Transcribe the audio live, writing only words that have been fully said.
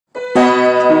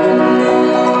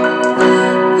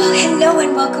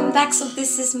welcome back. So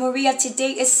this is Maria.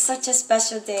 Today is such a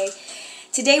special day.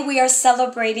 Today we are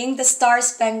celebrating the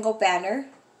Star-Spangled Banner.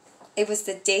 It was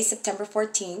the day, September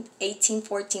 14th,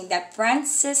 1814, that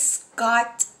Francis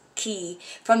Scott Key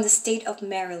from the state of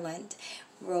Maryland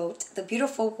wrote the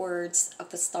beautiful words of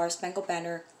the Star-Spangled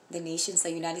Banner, the nation's,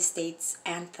 the United States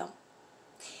anthem.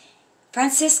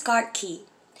 Francis Scott Key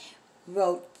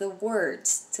wrote the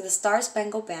words to the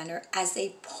Star-Spangled Banner as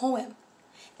a poem,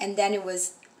 and then it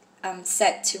was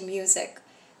set to music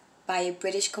by a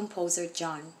British composer,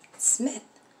 John Smith.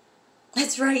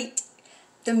 That's right.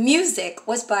 The music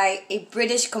was by a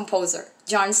British composer,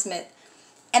 John Smith.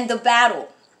 And the battle,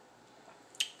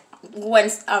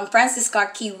 when Francis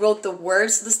Scott Key wrote the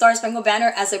words to the Star-Spangled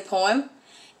Banner as a poem,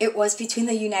 it was between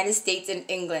the United States and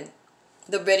England,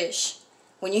 the British.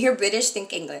 When you hear British,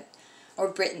 think England or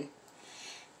Britain.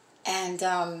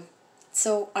 And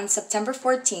so on September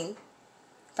 14th,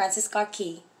 Francis Scott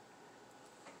Key,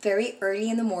 very early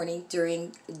in the morning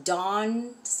during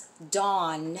dawn,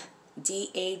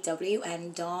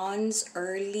 D-A-W-N, dawn's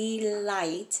early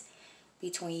light,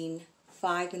 between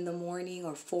 5 in the morning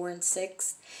or 4 and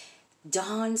 6,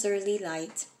 dawn's early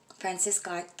light, Francis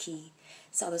Scott Key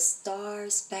saw the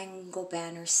Star-Spangled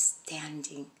Banner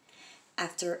standing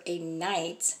after a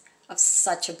night of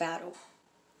such a battle,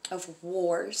 of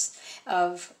wars,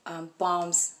 of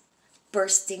bombs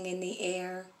bursting in the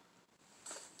air.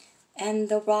 And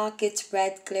the rocket's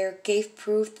red glare gave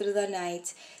proof through the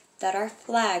night that our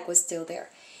flag was still there.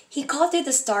 He called it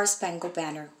the Star-Spangled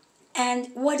Banner.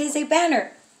 And what is a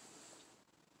banner?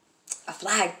 A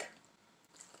flag.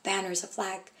 A banner is a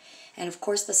flag. And of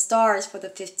course the stars for the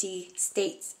 50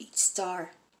 states, each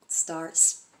star,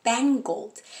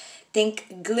 star-spangled.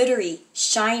 Think glittery,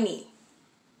 shiny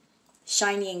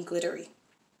and glittery.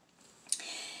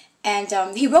 And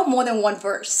he wrote more than one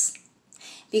verse,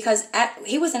 because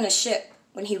he was in a ship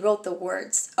when he wrote the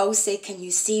words, "Oh, say, can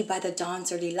you see by the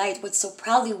dawn's early light what so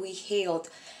proudly we hailed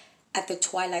at the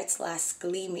twilight's last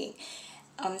gleaming."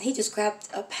 He just grabbed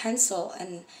a pencil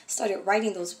and started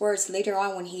writing those words. Later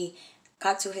on, when he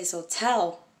got to his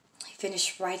hotel, he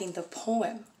finished writing the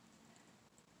poem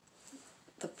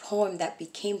that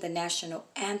became the national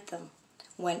anthem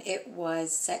when it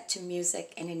was set to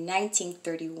music. And in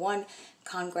 1931,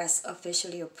 Congress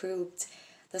officially approved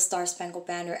the Star-Spangled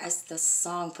Banner as the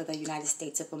song for the United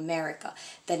States of America,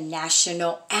 the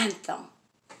national anthem.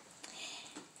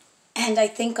 And I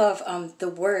think of the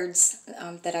words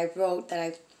that I wrote,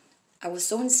 that I was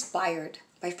so inspired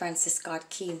by Francis Scott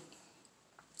Key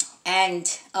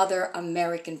and other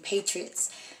American patriots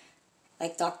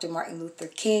like Dr. Martin Luther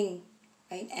King,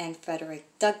 right, and Frederick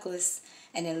Douglass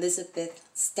and Elizabeth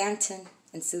Stanton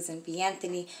and Susan B.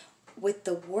 Anthony, with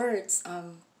the words,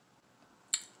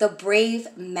 "The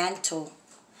brave mantle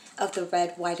of the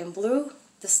red, white, and blue,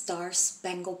 the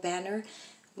Star-Spangled Banner,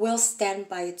 will stand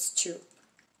by its truth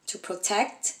to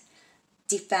protect,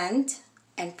 defend,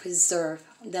 and preserve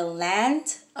the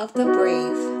land of the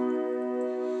brave,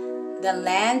 the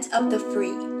land of the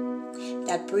free,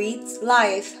 that breathes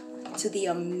life to the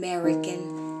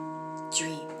American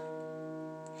dream."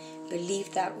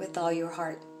 Believe that with all your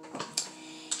heart.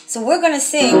 So we're going to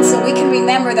sing so we can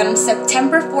remember that on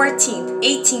September 14th,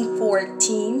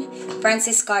 1814,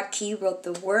 Francis Scott Key wrote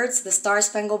the words of the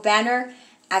Star-Spangled Banner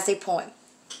as a poem.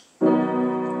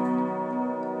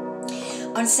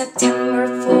 On September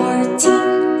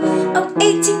 14th of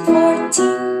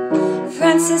 1814,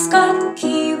 Francis Scott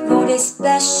Key wrote a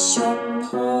special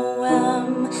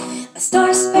poem. The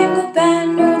Star-Spangled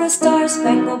Banner, the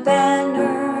Star-Spangled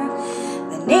Banner,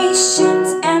 the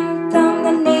nation's anthem,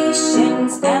 the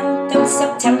nation's anthem.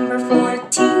 September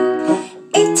 14th,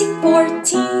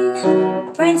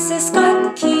 1814, Francis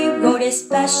Scott Key wrote a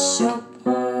special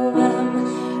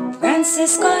poem.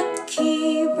 Francis Scott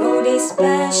Key wrote a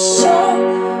special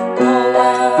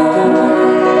poem.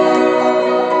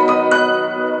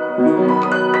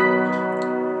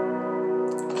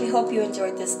 We hope you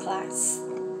enjoyed this class.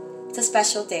 It's a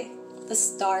special day, the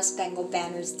Star-Spangled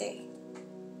Banner's Day.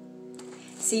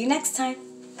 See you next time.